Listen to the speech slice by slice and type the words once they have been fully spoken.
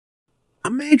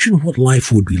Imagine what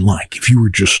life would be like if you were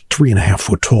just 3.5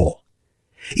 foot tall.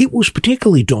 It was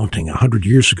particularly daunting 100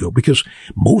 years ago because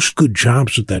most good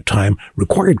jobs at that time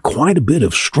required quite a bit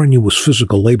of strenuous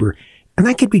physical labor, and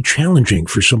that could be challenging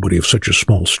for somebody of such a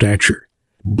small stature.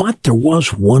 But there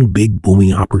was one big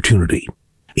booming opportunity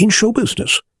in show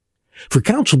business. For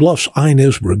Council Bluffs'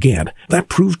 Inez Brigant, that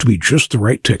proved to be just the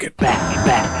right ticket.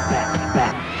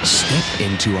 Step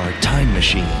into our time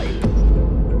machine.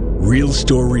 Real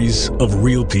stories of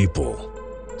real people.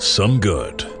 Some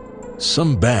good,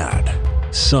 some bad,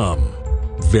 some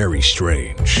very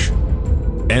strange.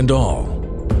 And all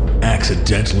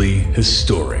accidentally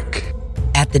historic.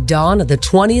 At the dawn of the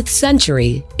 20th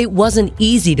century, it wasn't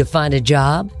easy to find a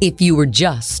job if you were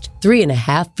just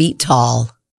 3.5 feet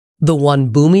tall. The one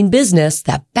booming business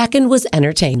that beckoned was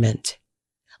entertainment.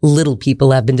 Little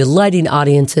people have been delighting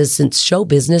audiences since show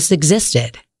business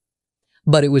existed.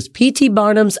 But it was P.T.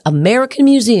 Barnum's American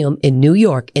Museum in New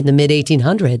York in the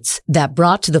mid-1800s that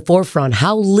brought to the forefront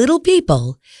how little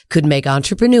people could make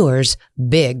entrepreneurs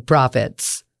big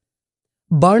profits.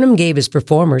 Barnum gave his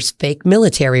performers fake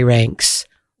military ranks,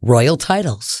 royal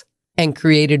titles, and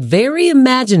created very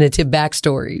imaginative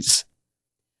backstories.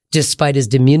 Despite his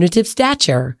diminutive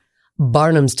stature,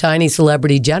 Barnum's tiny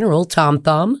celebrity general, Tom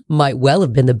Thumb, might well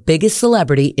have been the biggest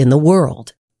celebrity in the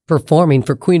world, performing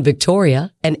for Queen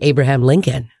Victoria and Abraham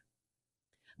Lincoln.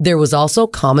 There was also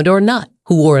Commodore Nutt,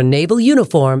 who wore a naval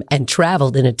uniform and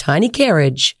traveled in a tiny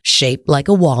carriage shaped like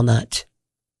a walnut.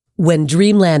 When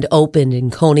Dreamland opened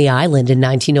in Coney Island in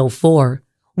 1904,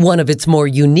 one of its more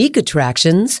unique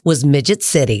attractions was Midget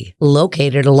City,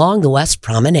 located along the West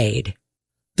Promenade.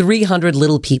 300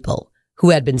 little people,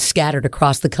 who had been scattered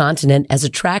across the continent as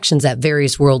attractions at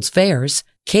various World's Fairs,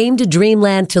 came to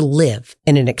Dreamland to live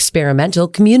in an experimental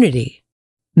community.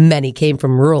 Many came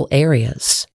from rural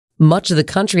areas. Much of the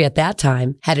country at that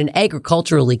time had an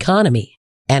agricultural economy,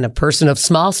 and a person of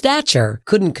small stature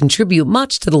couldn't contribute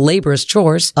much to the laborious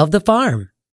chores of the farm.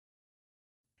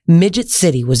 Midget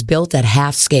City was built at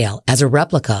half scale as a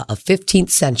replica of 15th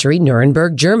century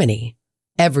Nuremberg, Germany.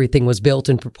 Everything was built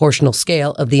in proportional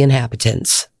scale of the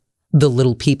inhabitants. The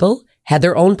little people had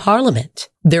their own parliament,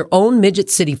 their own Midget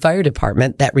City Fire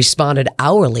Department that responded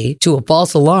hourly to a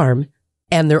false alarm,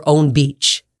 and their own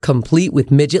beach, complete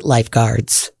with midget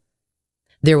lifeguards.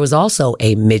 There was also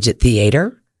a midget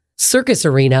theater, circus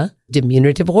arena,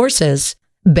 diminutive horses,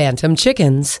 bantam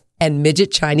chickens, and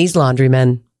midget Chinese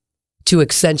laundrymen. To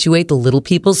accentuate the little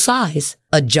people's size,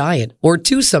 a giant, or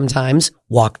two sometimes,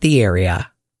 walked the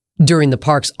area. During the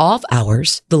park's off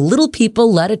hours, the little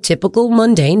people led a typical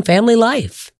mundane family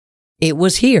life. It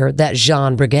was here that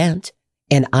Jean Brigant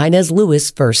and Inez Lewis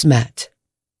first met.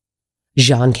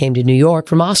 Jean came to New York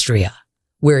from Austria,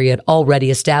 where he had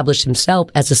already established himself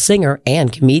as a singer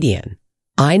and comedian.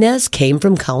 Inez came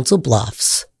from Council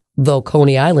Bluffs. Though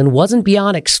Coney Island wasn't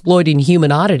beyond exploiting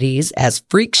human oddities as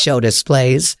freak show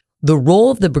displays, the role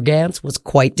of the Brigants was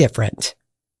quite different.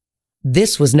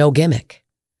 This was no gimmick.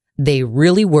 They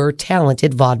really were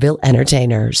talented vaudeville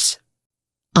entertainers.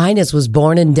 Inez was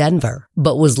born in Denver,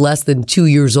 but was less than 2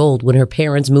 years old when her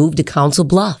parents moved to Council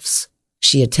Bluffs.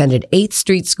 She attended 8th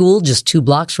Street School just 2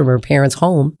 blocks from her parents'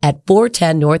 home at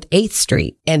 410 North 8th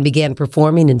Street and began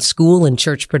performing in school and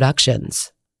church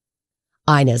productions.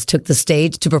 Inez took the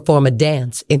stage to perform a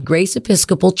dance in Grace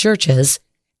Episcopal Church's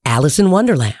Alice in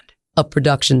Wonderland, a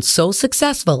production so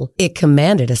successful it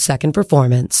commanded a second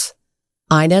performance.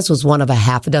 Inez was one of a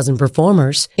half a dozen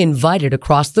performers invited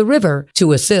across the river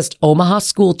to assist Omaha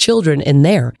school children in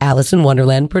their Alice in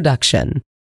Wonderland production.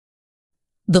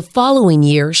 The following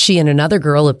year, she and another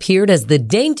girl appeared as the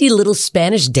dainty little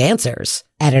Spanish dancers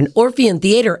at an Orpheum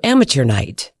Theater amateur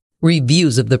night.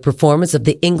 Reviews of the performance of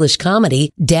the English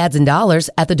comedy Dads and Dollars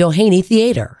at the Doheny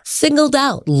Theater singled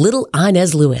out little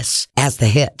Inez Lewis as the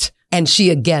hit, and she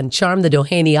again charmed the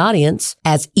Doheny audience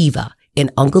as Eva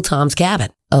in Uncle Tom's Cabin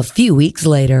a few weeks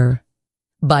later.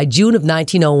 By June of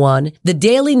 1901, the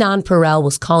Daily Nonpareil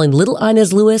was calling little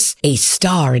Inez Lewis a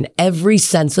star in every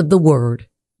sense of the word.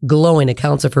 Glowing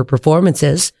accounts of her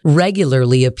performances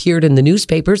regularly appeared in the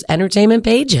newspaper's entertainment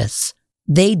pages.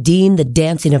 They deemed the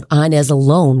dancing of Inez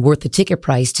alone worth the ticket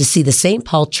price to see the St.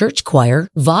 Paul Church Choir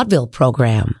vaudeville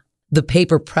program. The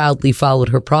paper proudly followed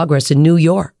her progress in New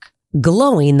York,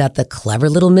 glowing that the clever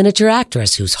little miniature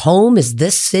actress whose home is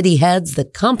this city heads the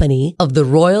company of the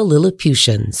Royal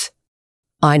Lilliputians.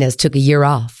 Inez took a year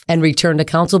off and returned to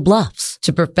Council Bluffs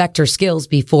to perfect her skills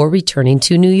before returning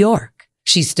to New York.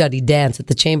 She studied dance at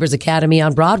the Chambers Academy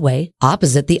on Broadway,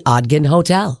 opposite the Ogden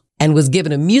Hotel, and was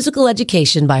given a musical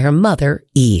education by her mother,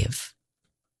 Eve.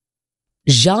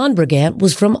 Jean Brigant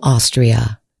was from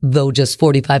Austria. Though just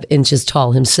 45 inches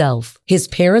tall himself, his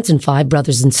parents and 5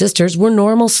 brothers and sisters were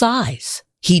normal size.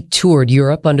 He toured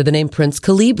Europe under the name Prince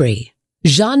Colibri.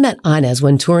 Jean met Inez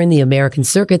when touring the American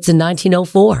circuits in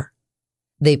 1904.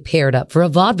 They paired up for a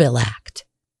vaudeville act.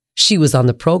 She was on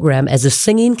the program as a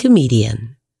singing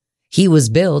comedian. He was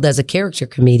billed as a character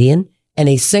comedian and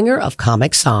a singer of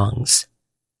comic songs.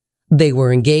 They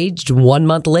were engaged 1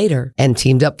 month later and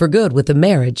teamed up for good with a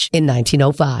marriage in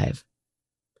 1905.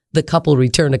 The couple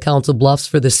returned to Council Bluffs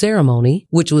for the ceremony,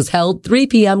 which was held 3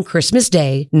 p.m. Christmas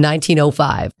Day,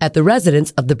 1905, at the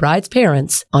residence of the bride's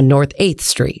parents on North 8th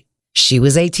Street. She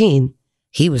was 18.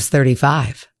 He was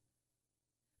 35.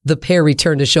 The pair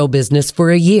returned to show business for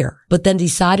a year, but then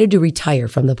decided to retire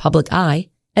from the public eye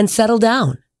and settle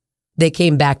down. They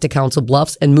came back to Council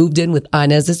Bluffs and moved in with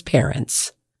Inez's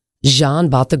parents. Jean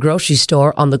bought the grocery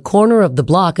store on the corner of the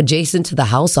block adjacent to the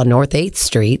house on North 8th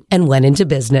Street and went into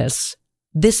business.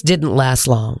 This didn't last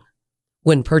long.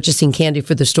 When purchasing candy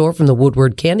for the store from the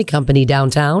Woodward Candy Company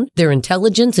downtown, their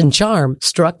intelligence and charm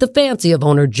struck the fancy of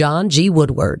owner John G.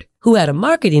 Woodward, who had a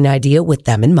marketing idea with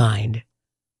them in mind.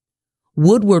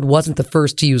 Woodward wasn't the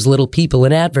first to use little people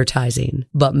in advertising,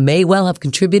 but may well have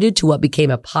contributed to what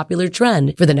became a popular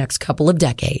trend for the next couple of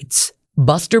decades.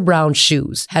 Buster Brown's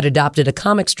Shoes had adopted a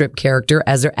comic strip character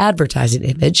as their advertising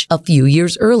image a few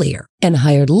years earlier and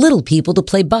hired little people to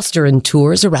play Buster in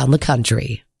tours around the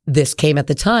country. This came at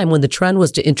the time when the trend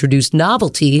was to introduce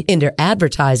novelty into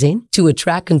advertising to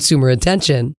attract consumer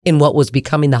attention in what was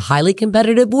becoming the highly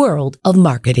competitive world of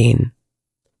marketing.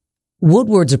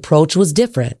 Woodward's approach was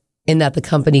different in that the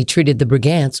company treated the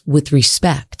Brigants with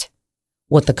respect.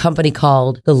 What the company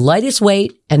called the lightest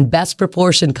weight and best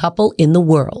proportioned couple in the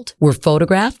world were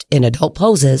photographed in adult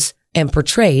poses and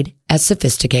portrayed as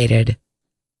sophisticated.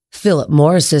 Philip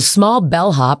Morris's small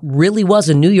bellhop really was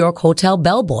a New York hotel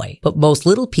bellboy, but most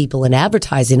little people in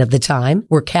advertising of the time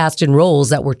were cast in roles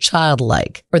that were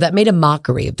childlike or that made a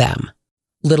mockery of them.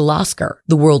 Little Oscar,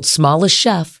 the world's smallest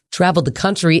chef, traveled the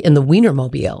country in the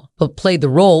Wienermobile, but played the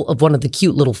role of one of the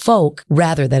cute little folk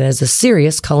rather than as a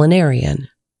serious culinarian.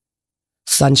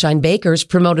 Sunshine Bakers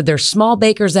promoted their small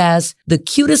bakers as the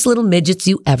cutest little midgets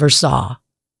you ever saw.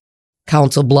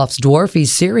 Council Bluffs Dwarfies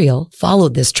cereal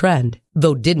followed this trend,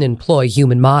 though didn't employ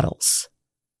human models.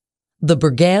 The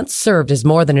Brigants served as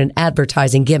more than an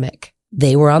advertising gimmick.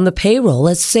 They were on the payroll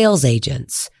as sales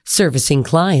agents, servicing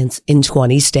clients in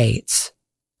 20 states.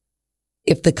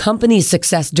 If the company's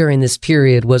success during this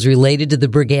period was related to the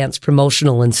Brigants'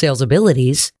 promotional and sales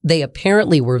abilities, they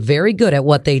apparently were very good at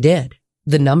what they did.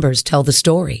 The numbers tell the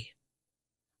story.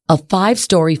 A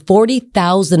 5-story,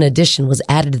 40,000 addition was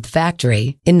added to the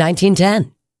factory in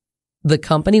 1910. The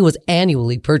company was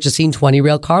annually purchasing 20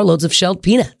 rail carloads of shelled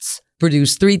peanuts,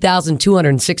 produced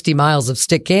 3,260 miles of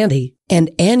stick candy,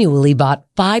 and annually bought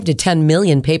 5 to 10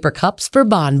 million paper cups for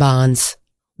bonbons.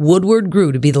 Woodward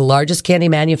grew to be the largest candy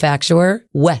manufacturer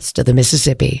west of the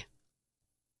Mississippi.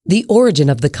 The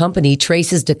origin of the company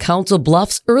traces to Council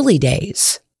Bluffs' early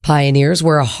days. Pioneers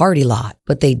were a hearty lot,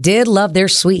 but they did love their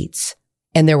sweets,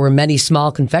 and there were many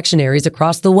small confectionaries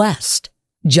across the West.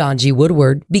 John G.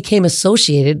 Woodward became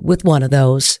associated with one of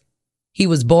those. He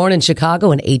was born in Chicago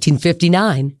in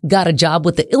 1859, got a job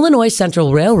with the Illinois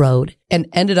Central Railroad, and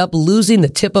ended up losing the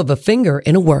tip of a finger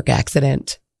in a work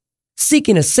accident.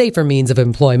 Seeking a safer means of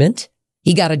employment,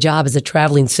 he got a job as a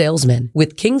traveling salesman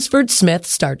with Kingsford Smith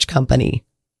Starch Company.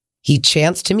 He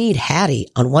chanced to meet Hattie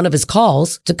on one of his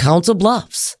calls to Council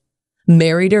Bluffs,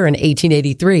 married her in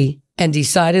 1883, and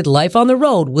decided life on the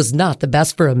road was not the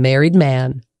best for a married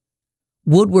man.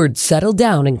 Woodward settled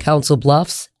down in Council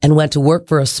Bluffs and went to work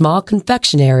for a small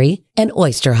confectionery and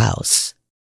oyster house.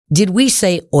 Did we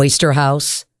say oyster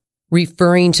house,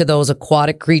 referring to those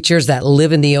aquatic creatures that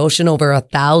live in the ocean over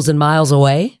 1,000 miles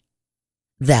away?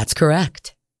 That's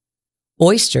correct.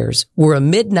 Oysters were a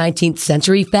mid-19th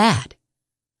century fad.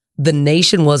 The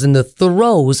nation was in the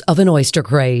throes of an oyster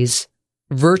craze.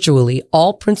 Virtually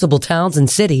all principal towns and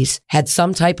cities had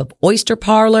some type of oyster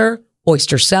parlor,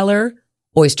 oyster cellar,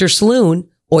 oyster saloon,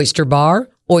 oyster bar,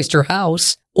 oyster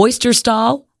house, oyster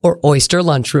stall, or oyster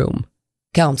lunchroom.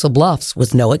 Council Bluffs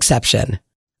was no exception.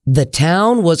 The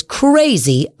town was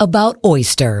crazy about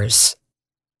oysters.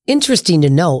 Interesting to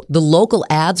note, the local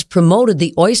ads promoted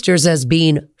the oysters as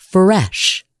being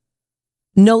fresh.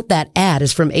 Note that ad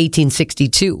is from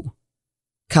 1862.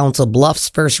 Council Bluffs'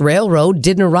 first railroad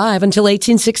didn't arrive until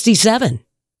 1867.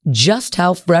 Just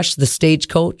how fresh the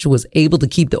stagecoach was able to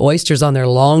keep the oysters on their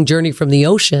long journey from the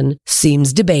ocean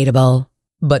seems debatable.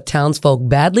 But townsfolk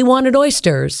badly wanted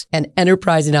oysters, and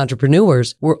enterprising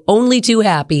entrepreneurs were only too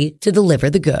happy to deliver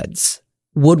the goods.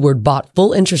 Woodward bought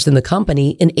full interest in the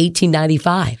company in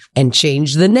 1895 and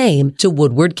changed the name to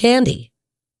Woodward Candy.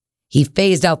 He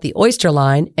phased out the oyster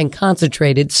line and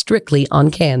concentrated strictly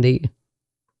on candy.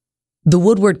 The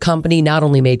Woodward Company not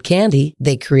only made candy,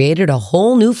 they created a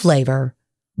whole new flavor,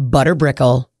 Butter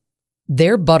Brickle.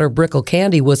 Their Butter Brickle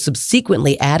candy was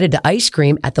subsequently added to ice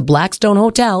cream at the Blackstone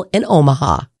Hotel in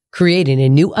Omaha, creating a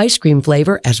new ice cream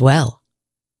flavor as well.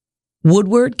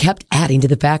 Woodward kept adding to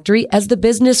the factory as the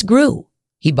business grew.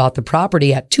 He bought the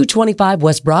property at 225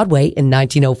 West Broadway in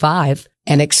 1905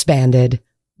 and expanded,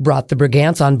 brought the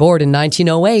Brigance on board in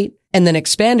 1908, and then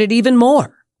expanded even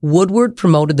more. Woodward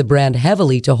promoted the brand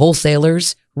heavily to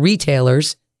wholesalers,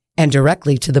 retailers, and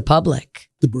directly to the public.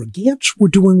 The Brigance were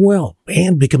doing well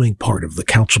and becoming part of the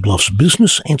Council Bluffs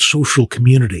business and social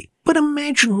community. But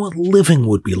imagine what living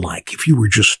would be like if you were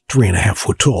just 3.5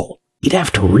 foot tall. You'd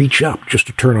have to reach up just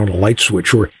to turn on a light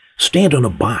switch or stand on a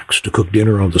box to cook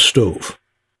dinner on the stove.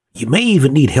 You may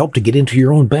even need help to get into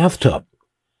your own bathtub.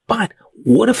 But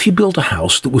what if you built a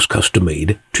house that was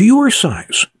custom-made to your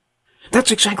size?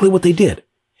 That's exactly what they did.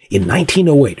 In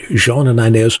 1908, Jean and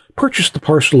Inez purchased the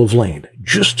parcel of land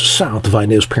just south of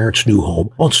Inez's parents' new home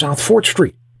on South 4th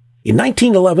Street. In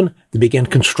 1911, they began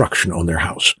construction on their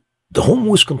house. The home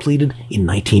was completed in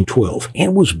 1912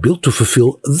 and was built to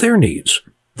fulfill their needs.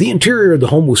 The interior of the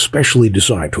home was specially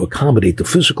designed to accommodate the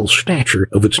physical stature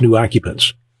of its new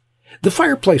occupants. The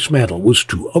fireplace mantel was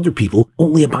to other people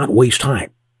only about waist high,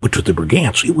 but to the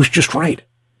Brigance it was just right.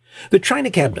 The china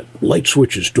cabinet, light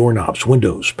switches, doorknobs,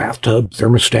 windows, bathtub,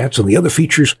 thermostats, and the other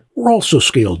features were also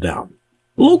scaled down.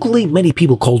 Locally, many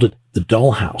people called it the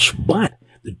dollhouse, but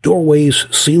the doorways,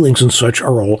 ceilings, and such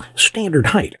are all standard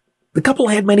height. The couple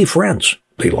had many friends.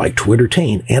 They liked to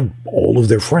entertain, and all of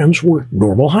their friends were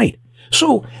normal height.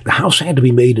 So the house had to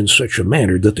be made in such a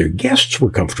manner that their guests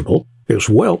were comfortable, as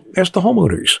well as the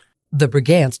homeowners. The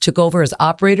Brigance took over as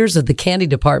operators of the candy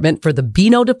department for the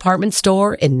Beano department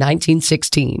store in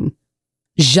 1916.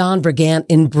 Jean Brigant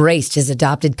embraced his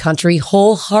adopted country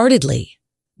wholeheartedly.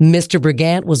 Mr.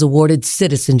 Brigant was awarded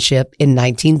citizenship in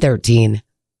 1913.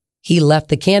 He left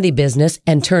the candy business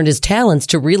and turned his talents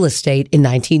to real estate in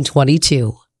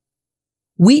 1922.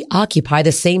 We occupy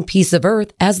the same piece of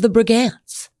earth as the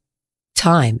Brigants.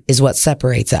 Time is what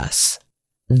separates us.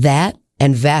 That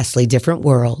and vastly different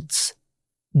worlds.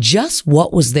 Just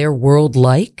what was their world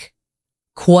like?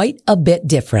 Quite a bit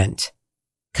different.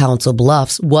 Council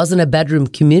Bluffs wasn't a bedroom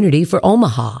community for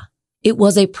Omaha. It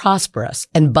was a prosperous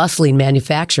and bustling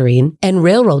manufacturing and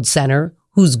railroad center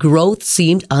whose growth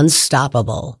seemed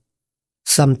unstoppable.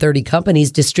 Some 30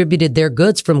 companies distributed their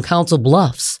goods from Council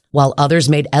Bluffs, while others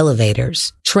made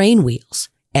elevators, train wheels,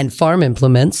 and farm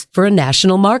implements for a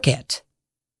national market.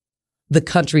 The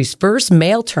country's first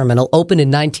mail terminal opened in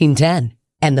 1910.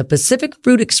 And the Pacific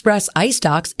Fruit Express ice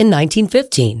docks in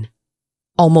 1915.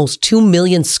 Almost 2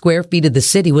 million square feet of the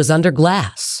city was under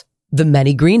glass. The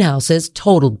many greenhouses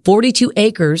totaled 42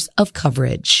 acres of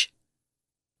coverage.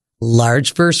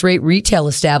 Large first-rate retail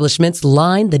establishments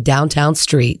lined the downtown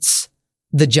streets.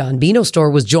 The John Beano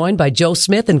store was joined by Joe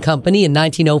Smith and Company in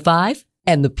 1905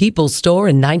 and the People's Store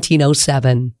in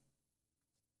 1907.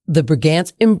 The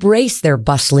Brigants embraced their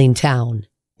bustling town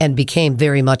and became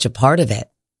very much a part of it.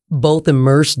 Both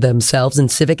immersed themselves in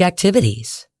civic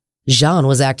activities. Jean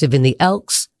was active in the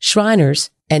Elks, Shriners,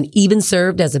 and even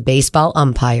served as a baseball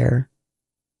umpire.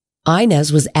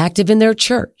 Inez was active in their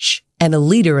church and a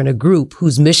leader in a group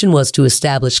whose mission was to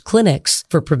establish clinics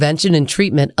for prevention and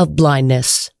treatment of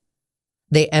blindness.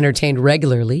 They entertained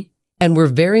regularly and were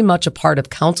very much a part of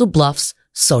Council Bluffs'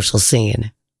 social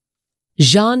scene.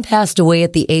 Jean passed away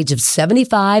at the age of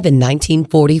 75 in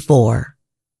 1944.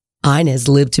 Inez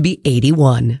lived to be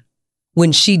 81.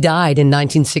 When she died in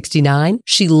 1969,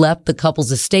 she left the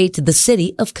couple's estate to the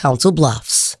city of Council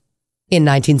Bluffs. In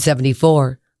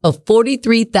 1974, a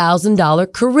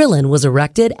 $43,000 carillon was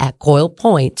erected at Coyle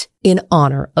Point in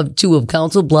honor of two of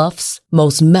Council Bluffs'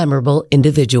 most memorable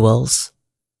individuals.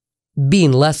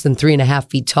 Being less than 3.5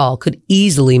 feet tall could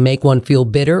easily make one feel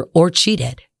bitter or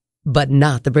cheated, but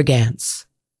not the Brigants.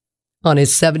 On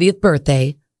his 70th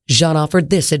birthday, Jean offered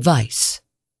this advice.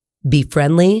 Be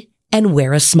friendly and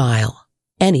wear a smile.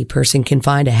 Any person can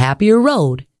find a happier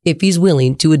road if he's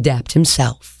willing to adapt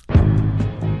himself.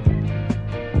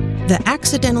 The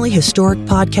Accidentally Historic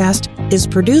podcast is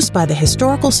produced by the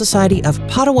Historical Society of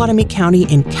Pottawatomie County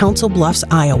in Council Bluffs,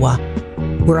 Iowa.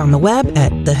 We're on the web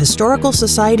at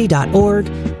thehistoricalsociety.org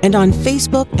and on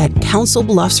Facebook at Council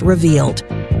Bluffs Revealed.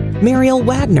 Mariel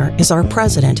Wagner is our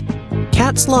president.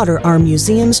 Kat Slaughter, our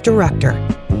museum's director.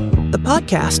 The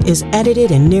podcast is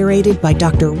edited and narrated by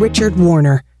Dr. Richard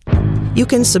Warner. You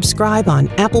can subscribe on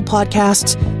Apple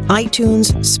Podcasts,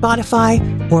 iTunes, Spotify,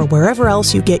 or wherever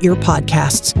else you get your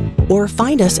podcasts. Or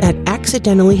find us at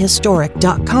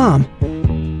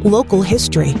accidentallyhistoric.com. Local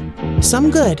history. Some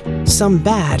good, some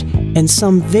bad, and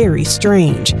some very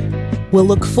strange. We'll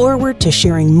look forward to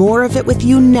sharing more of it with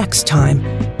you next time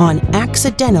on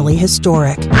Accidentally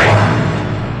Historic.